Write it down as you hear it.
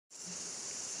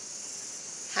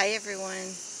Hi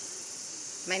everyone,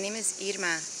 my name is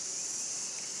Irma.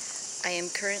 I am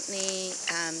currently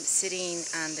sitting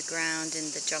on the ground in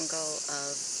the jungle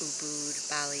of Ubud,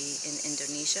 Bali in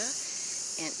Indonesia,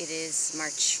 and it is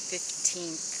March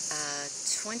 15th,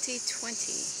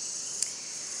 2020.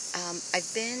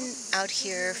 I've been out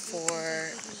here for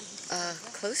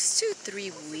close to 3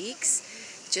 weeks,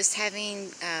 just having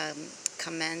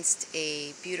commenced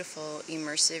a beautiful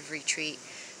immersive retreat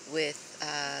with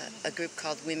a group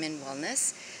called Women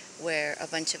Wellness, where a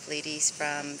bunch of ladies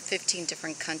from 15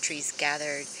 different countries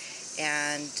gathered,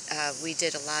 and we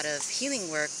did a lot of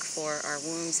healing work for our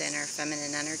wombs and our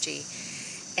feminine energy.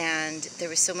 And there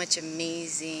was so much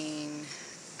amazing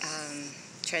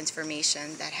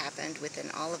transformation that happened within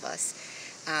all of us.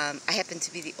 I happen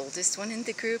to be the oldest one in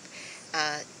the group,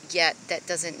 yet that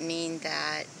doesn't mean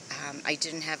that I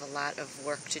didn't have a lot of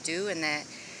work to do, and that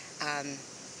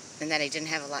I didn't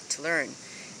have a lot to learn,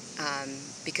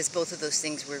 because both of those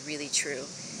things were really true.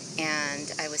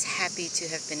 And I was happy to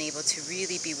have been able to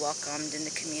really be welcomed in the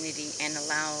community and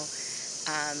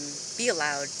be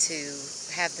allowed to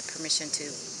have the permission to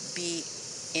be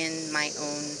in my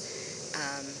own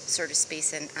sort of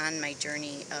space and on my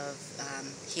journey of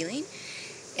healing.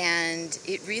 And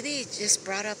it really just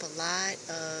brought up a lot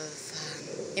of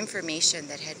information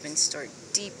that had been stored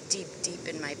deep, deep, deep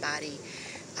in my body,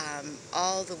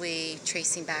 all the way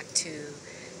tracing back to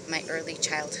my early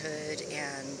childhood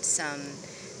and some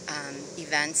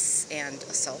events and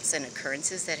assaults and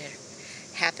occurrences that had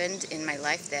happened in my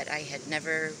life that I had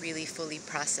never really fully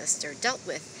processed or dealt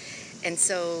with. And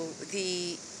so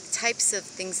the types of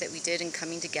things that we did in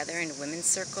coming together in a women's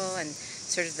circle and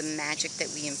sort of the magic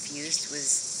that we infused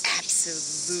was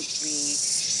absolutely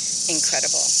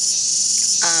incredible.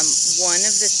 One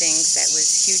of the things that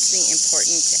was hugely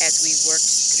important as we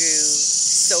worked through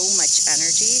so much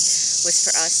energy was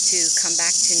for us to come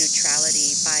back to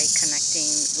neutrality by connecting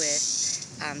with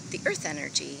the earth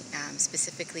energy,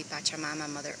 specifically Pachamama,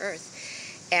 Mother Earth.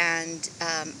 And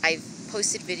I've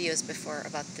posted videos before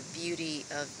about the beauty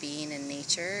of being in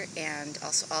nature and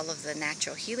also all of the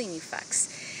natural healing effects.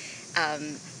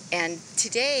 And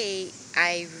today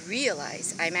I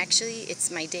realize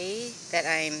it's my day that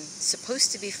I'm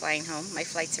supposed to be flying home. My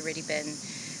flight's already been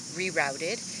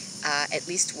rerouted at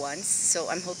least once, so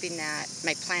I'm hoping that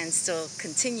my plans still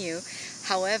continue.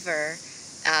 However,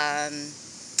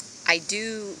 I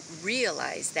do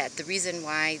realize that the reason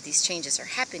why these changes are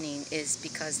happening is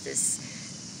because this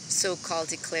so-called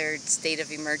declared state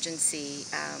of emergency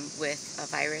with a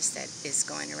virus that is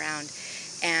going around.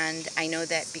 And I know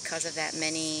that because of that,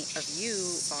 many of you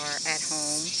are at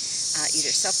home, either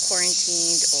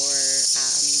self-quarantined or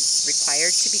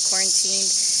required to be quarantined.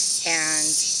 And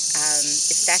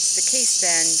if that's the case,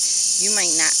 then you might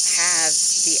not have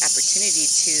the opportunity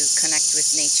to connect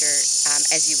with nature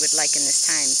as you would like in this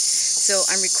time. So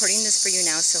I'm recording this for you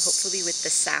now, so hopefully with the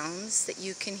sounds that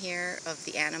you can hear of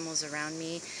the animals around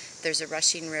me, there's a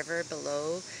rushing river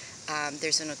below,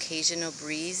 there's an occasional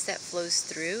breeze that flows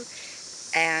through,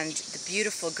 and the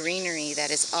beautiful greenery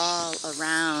that is all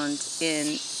around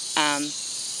in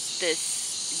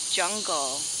this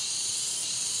jungle,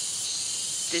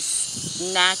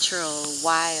 this natural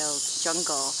wild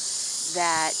jungle,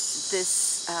 that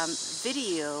this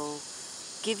video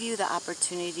give you the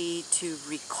opportunity to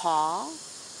recall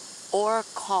or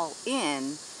call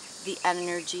in the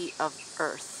energy of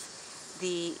earth,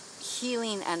 the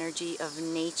healing energy of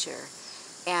nature.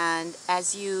 And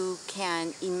as you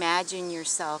can imagine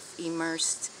yourself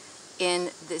immersed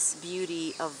in this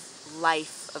beauty of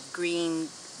life, of green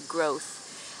growth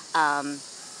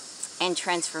and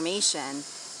transformation,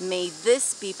 may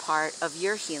this be part of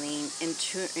your healing in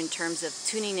terms of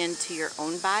tuning into your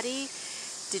own body,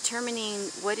 determining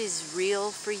what is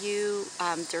real for you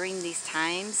during these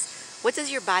times. What does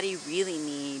your body really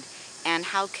need, and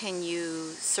how can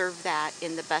you serve that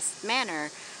in the best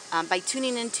manner by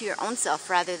tuning into your own self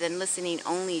rather than listening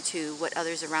only to what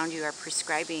others around you are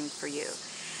prescribing for you.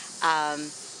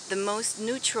 The most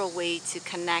neutral way to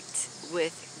connect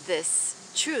with this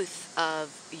truth of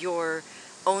your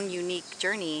own unique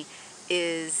journey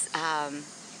is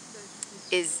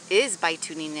by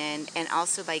tuning in, and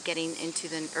also by getting into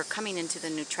coming into the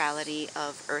neutrality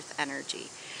of earth energy.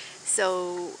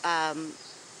 So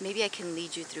maybe I can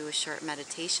lead you through a short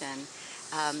meditation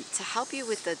to help you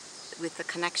with the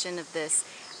connection of this.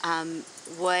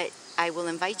 What I will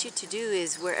invite you to do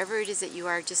is, wherever it is that you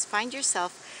are, just find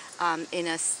yourself in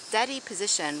a steady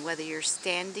position, whether you're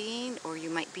standing or you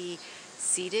might be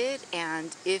seated,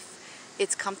 and if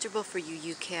it's comfortable for you,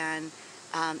 you can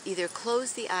either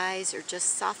close the eyes or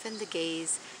just soften the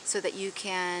gaze so that you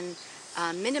can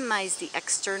minimize the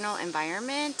external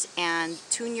environment and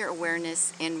tune your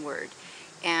awareness inward.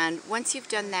 And once you've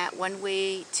done that, one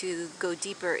way to go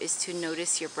deeper is to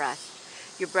notice your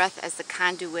breath. Your breath as the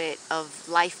conduit of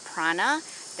life prana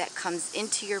that comes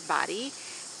into your body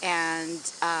and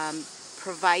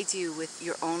provides you with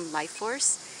your own life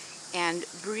force. And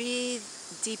breathe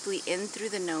deeply in through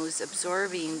the nose,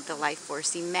 absorbing the life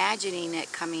force, imagining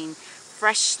it coming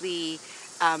freshly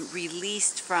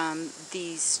released from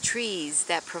these trees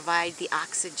that provide the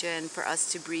oxygen for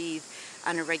us to breathe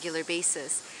on a regular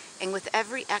basis. And with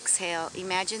every exhale,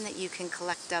 imagine that you can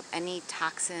collect up any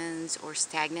toxins or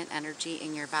stagnant energy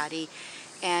in your body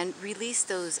and release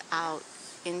those out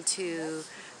into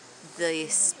the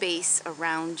space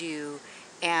around you.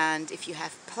 And if you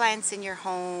have plants in your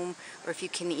home, or if you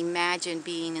can imagine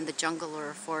being in the jungle or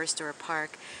a forest or a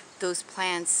park, those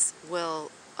plants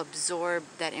will absorb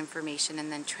that information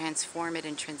and then transform it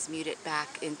and transmute it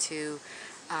back into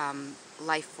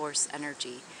life force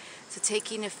energy. So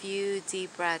taking a few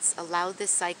deep breaths, allow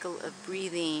this cycle of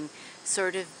breathing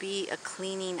sort of be a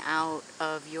cleaning out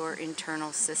of your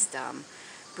internal system,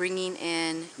 bringing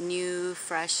in new,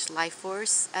 fresh life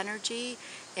force energy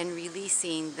and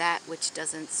releasing that which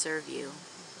doesn't serve you.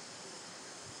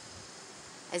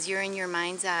 As you're in your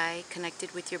mind's eye,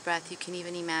 connected with your breath, you can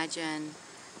even imagine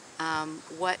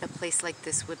what a place like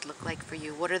this would look like for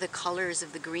you. What are the colors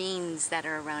of the greens that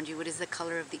are around you? What is the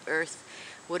color of the earth?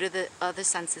 What are the other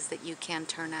senses that you can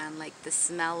turn on, like the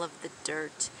smell of the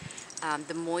dirt,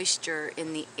 the moisture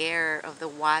in the air of the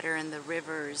water and the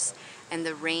rivers and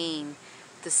the rain,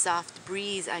 the soft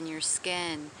breeze on your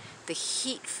skin, the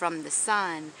heat from the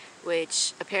sun,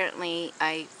 which apparently,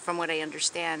 from what I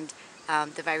understand,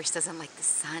 the virus doesn't like the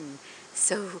sun.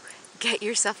 So get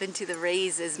yourself into the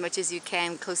rays as much as you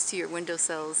can, close to your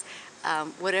windowsills,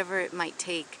 whatever it might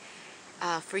take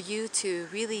for you to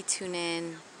really tune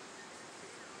in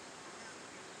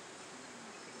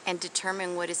and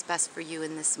determine what is best for you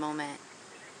in this moment.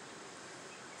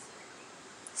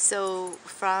 So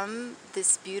from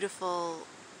this beautiful,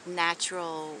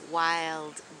 natural,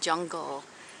 wild jungle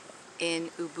in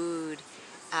Ubud,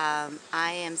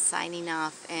 I am signing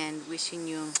off and wishing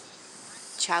you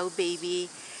ciao, baby.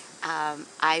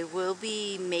 I will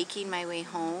be making my way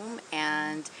home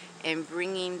and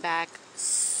bringing back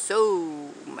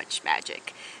so much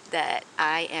magic that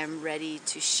I am ready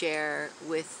to share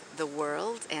with the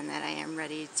world, and that I am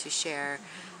ready to share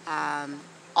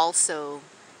also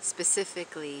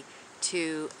specifically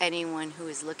to anyone who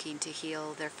is looking to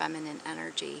heal their feminine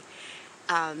energy.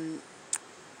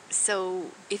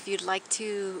 So if you'd like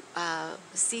to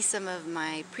see some of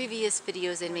my previous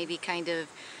videos and maybe kind of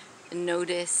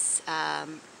notice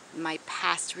my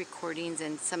past recordings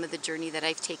and some of the journey that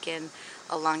I've taken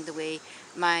along the way,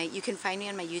 you can find me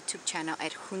on my YouTube channel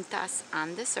at Juntas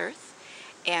on This Earth,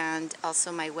 and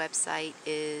also my website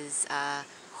is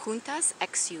Juntas,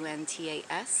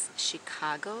 Xuntas,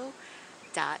 Chicago.com.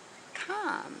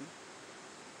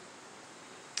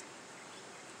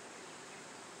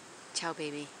 Ciao,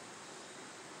 baby.